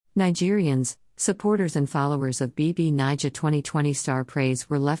Nigerians, supporters and followers of BBNaija 2020 star praise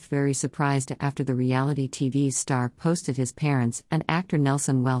were left very surprised after the reality TV star posted his parents and actor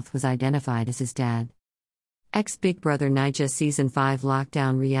Nelson Wealth was identified as his dad. Ex-Big Brother Naija Season 5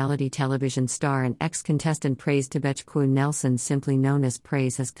 lockdown reality television star and ex-contestant Praise Tebechukwu Nelson, simply known as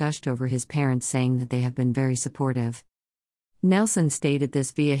Praise, has gushed over his parents, saying that they have been very supportive. Nelson stated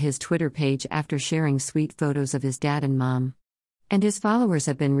this via his Twitter page after sharing sweet photos of his dad and mom. And his followers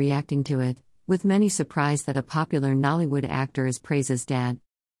have been reacting to it, with many surprised that a popular Nollywood actor is Praise's dad.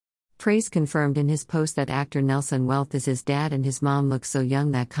 Praise confirmed in his post that actor Nelson Wealth is his dad and his mom looks so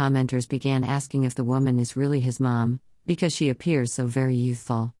young that commenters began asking if the woman is really his mom, because she appears so very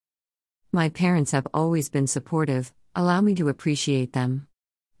youthful. "My parents have always been supportive, allow me to appreciate them.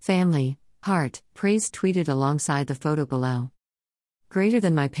 Family, heart," Praise tweeted alongside the photo below. "Greater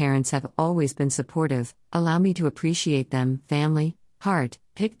than my parents have always been supportive, allow me to appreciate them, family, heart,"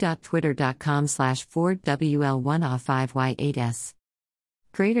 pic.twitter.com/4WL1A5Y8S.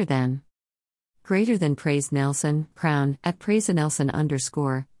 Greater than Praise Nelson, crown, at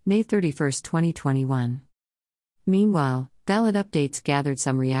PraiseNelson_, May 31, 2021. Meanwhile, valid updates gathered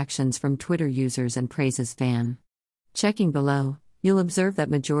some reactions from Twitter users and Praise's fan. Checking below, you'll observe that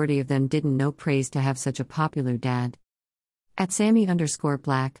majority of them didn't know Praise to have such a popular dad. At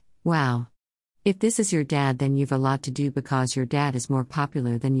Sammy_Black, wow. If this is your dad, then you've a lot to do because your dad is more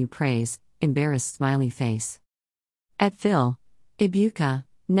popular than you, Praise, embarrassed smiley face. At Phil Ibuka,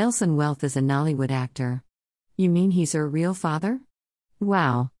 Nelson Wealth is a Nollywood actor. You mean he's her real father?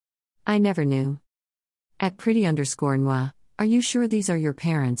 Wow. I never knew. At Pretty_Noir, are you sure these are your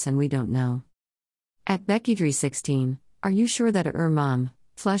parents and we don't know? At BeckyDre16, are you sure that mom,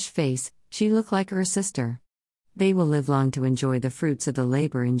 flush face, she look like her sister? They will live long to enjoy the fruits of the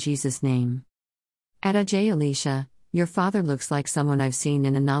labor in Jesus' name. At Ajay Alicia, your father looks like someone I've seen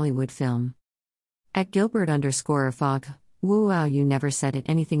in a Nollywood film. At Gilbert_Afog, wow, you never said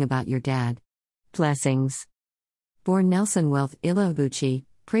anything about your dad. Blessings. Born Nelson Wealth Ilabuchi,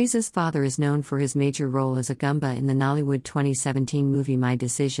 Praise's father is known for his major role as Agumba in the Nollywood 2017 movie My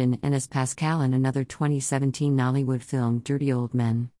Decision and as Pascal in another 2017 Nollywood film Dirty Old Men.